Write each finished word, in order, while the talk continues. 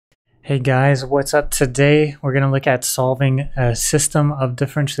Hey guys, what's up? Today we're going to look at solving a system of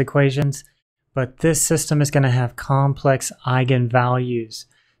differential equations, but this system is going to have complex eigenvalues.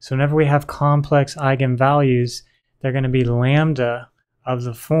 So whenever we have complex eigenvalues, they're going to be lambda of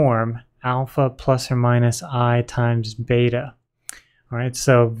the form alpha plus or minus I times beta. All right,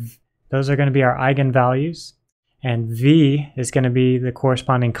 so those are going to be our eigenvalues, and V is going to be the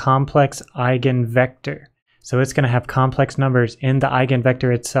corresponding complex eigenvector. So it's going to have complex numbers in the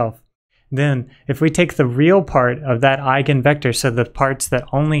eigenvector itself. Then, if we take the real part of that eigenvector, so the parts that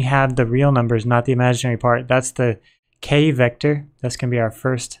only have the real numbers, not the imaginary part, that's the k vector. That's going to be our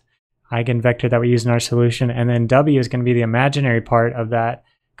first eigenvector that we use in our solution. And then W is going to be the imaginary part of that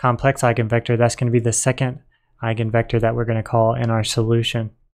complex eigenvector. That's going to be the second eigenvector that we're going to call in our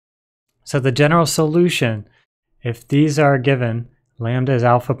solution. So the general solution, if these are given, lambda is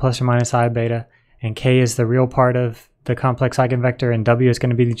alpha plus or minus I beta, and k is the real part of the complex eigenvector, and W is going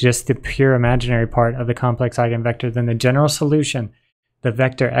to be just the pure imaginary part of the complex eigenvector, then the general solution, the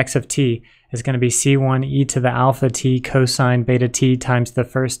vector x of t, is going to be c1 e to the alpha t cosine beta t times the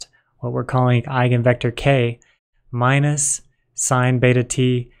first, what we're calling eigenvector k, minus sine beta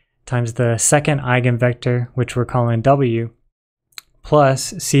t times the second eigenvector, which we're calling W,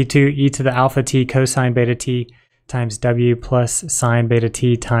 plus c2 e to the alpha t cosine beta t times W plus sine beta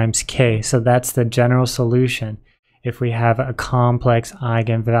t times k. So that's the general solution if we have a complex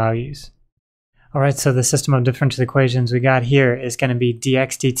eigenvalues. All right, so the system of differential equations we got here is going to be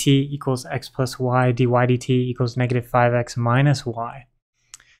dx dt equals x plus y, dy dt equals negative 5x minus y.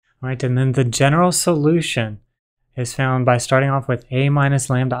 All right, and then the general solution is found by starting off with a minus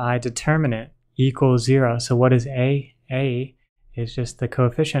lambda I determinant equals 0. So what is A? A is just the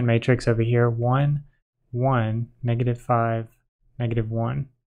coefficient matrix over here, 1, 1, negative 5, negative 1.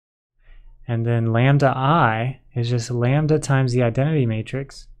 And then lambda I is just lambda times the identity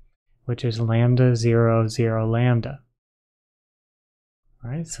matrix, which is lambda 0, 0, lambda. All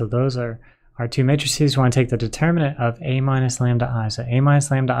right, so those are our two matrices. We want to take the determinant of A minus lambda I. So A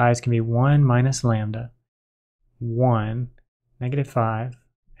minus lambda I is going to be 1 minus lambda, 1, negative 5,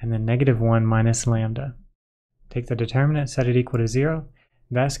 and then negative 1 minus lambda. Take the determinant, set it equal to 0.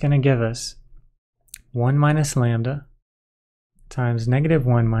 That's going to give us 1 minus lambda times negative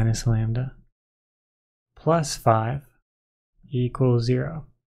 1 minus lambda plus 5 equals 0.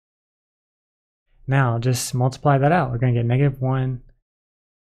 Now just multiply that out. We're going to get negative 1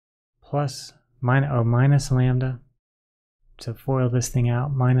 plus minus lambda. To FOIL this thing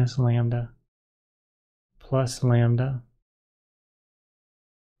out, minus lambda plus lambda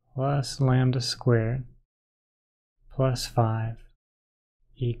squared plus 5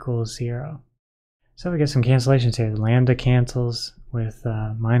 equals 0. So we get some cancellations here. Lambda cancels with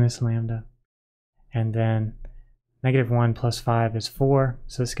minus lambda. And then negative 1 plus 5 is 4.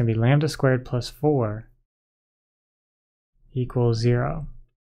 So this can be lambda squared plus 4 equals 0.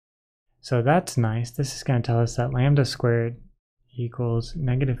 So that's nice. This is going to tell us that lambda squared equals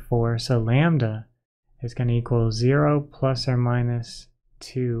negative 4. So lambda is going to equal 0 plus or minus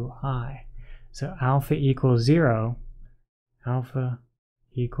 2i. So alpha equals 0. Alpha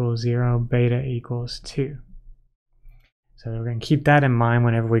equals 0, beta equals 2. So we're going to keep that in mind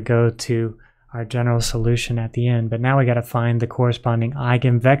whenever we go to our general solution at the end. But now we got to find the corresponding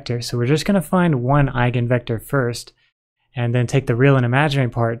eigenvector. So we're just going to find one eigenvector first, and then take the real and imaginary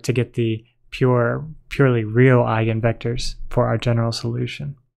part to get the purely real eigenvectors for our general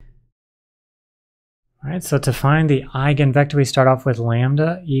solution. All right, so to find the eigenvector, we start off with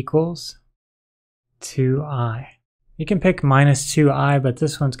lambda equals 2i. You can pick minus 2i, but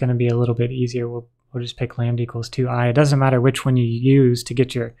this one's going to be a little bit easier. We'll just pick lambda equals 2i. It doesn't matter which one you use to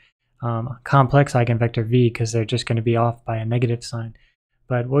get your complex eigenvector v, because they're just going to be off by a negative sign.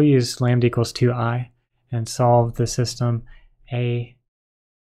 But we'll use lambda equals 2i and solve the system a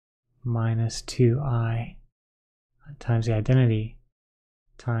minus 2i times the identity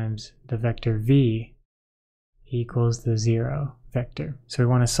times the vector v equals the 0 vector. So we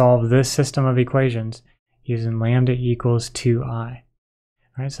want to solve this system of equations using lambda equals 2i. All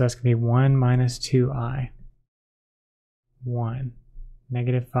right, so that's going to be 1 minus 2i, 1,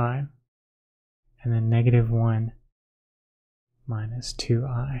 negative 5, and then negative 1 minus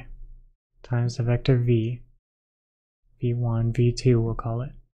 2i times the vector v, v1, v2 we'll call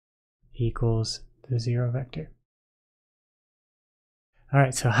it, equals the 0 vector. All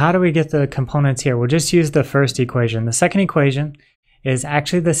right, so how do we get the components here? We'll just use the first equation. The second equation is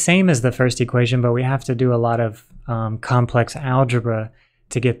actually the same as the first equation, but we have to do a lot of complex algebra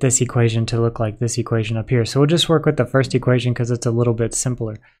to get this equation to look like this equation up here. So we'll just work with the first equation because it's a little bit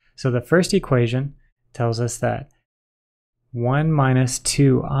simpler. So the first equation tells us that 1 minus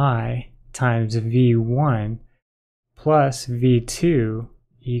 2i times v1 plus v2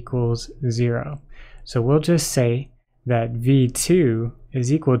 equals 0. So we'll just say that v2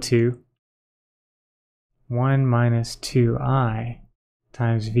 is equal to 1 minus 2i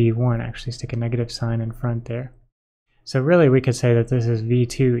times v1. Actually stick a negative sign in front there. So really we could say that this is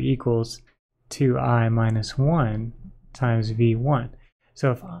v2 equals 2i minus 1 times v1.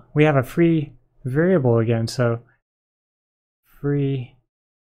 So if we have a free variable again, so free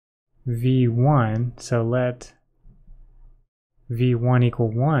v1, so let v1 equal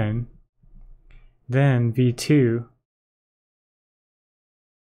 1, then v2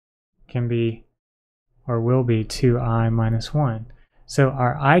 can be or will be 2i minus 1. So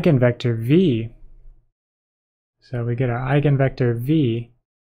our eigenvector v, so we get our eigenvector v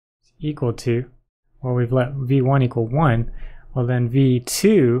is equal to, well, we've let v1 equal 1, well then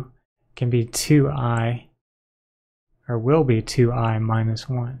v2 can be 2i, or will be 2i minus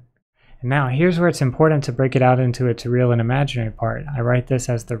 1. And now here's where it's important to break it out into its real and imaginary part. I write this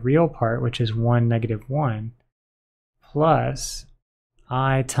as the real part, which is 1, negative 1, plus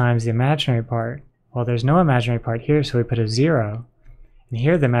I times the imaginary part. Well, there's no imaginary part here, so we put a 0. And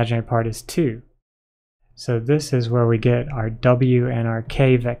here the imaginary part is 2. So this is where we get our w and our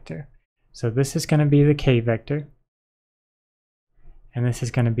k vector. So this is going to be the k vector. And this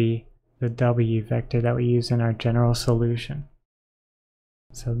is going to be the w vector that we use in our general solution.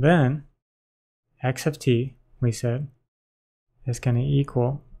 So then, x of t, we said, is going to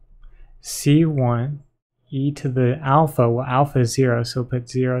equal c1 e to the alpha, well alpha is 0, so we'll put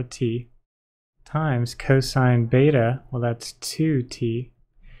 0t, times cosine beta, well that's 2t,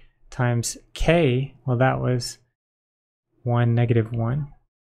 times k, well that was 1, negative 1.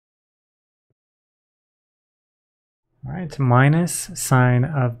 Alright, minus sine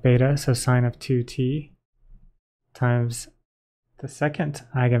of beta, so sine of 2t, times the second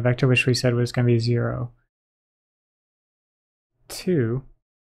eigenvector, which we said was going to be 0, 2.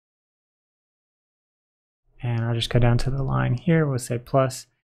 And I'll just go down to the line here. We'll say plus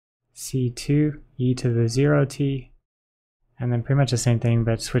c2 e to the 0t, and then pretty much the same thing,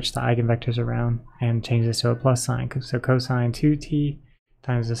 but switch the eigenvectors around and change this to a plus sign. So cosine 2t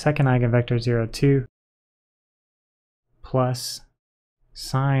times the second eigenvector 0, 2, plus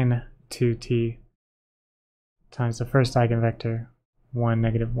sine 2t times the first eigenvector 1,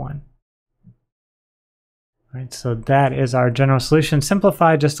 negative 1. Right, so that is our general solution.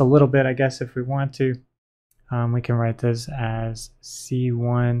 Simplified just a little bit, I guess, if we want to. We can write this as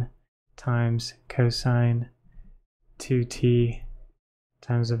c1 times cosine 2t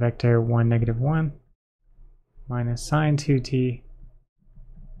times the vector 1, negative 1 minus sine 2t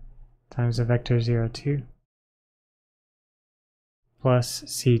times the vector 0, 2 plus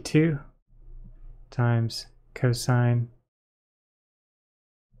c2 times cosine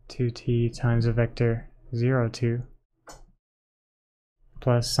 2t times the vector 0, 2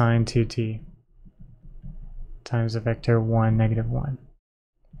 plus sine 2t times the vector 1, negative 1.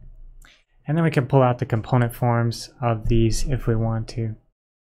 And then we can pull out the component forms of these if we want to.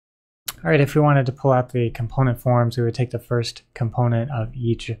 Alright, if we wanted to pull out the component forms, we would take the first component of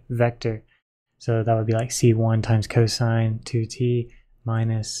each vector. So that would be like c1 times cosine 2t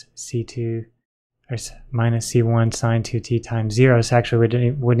minus c2, or minus c1 sine 2t times 0. So actually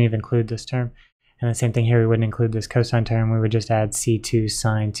we wouldn't even include this term. And the same thing here, we wouldn't include this cosine term, we would just add c2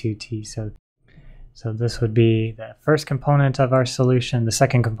 sine 2t. So this would be the first component of our solution. The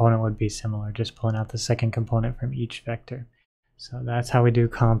second component would be similar, just pulling out the second component from each vector. So that's how we do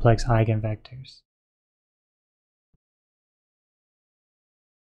complex eigenvectors.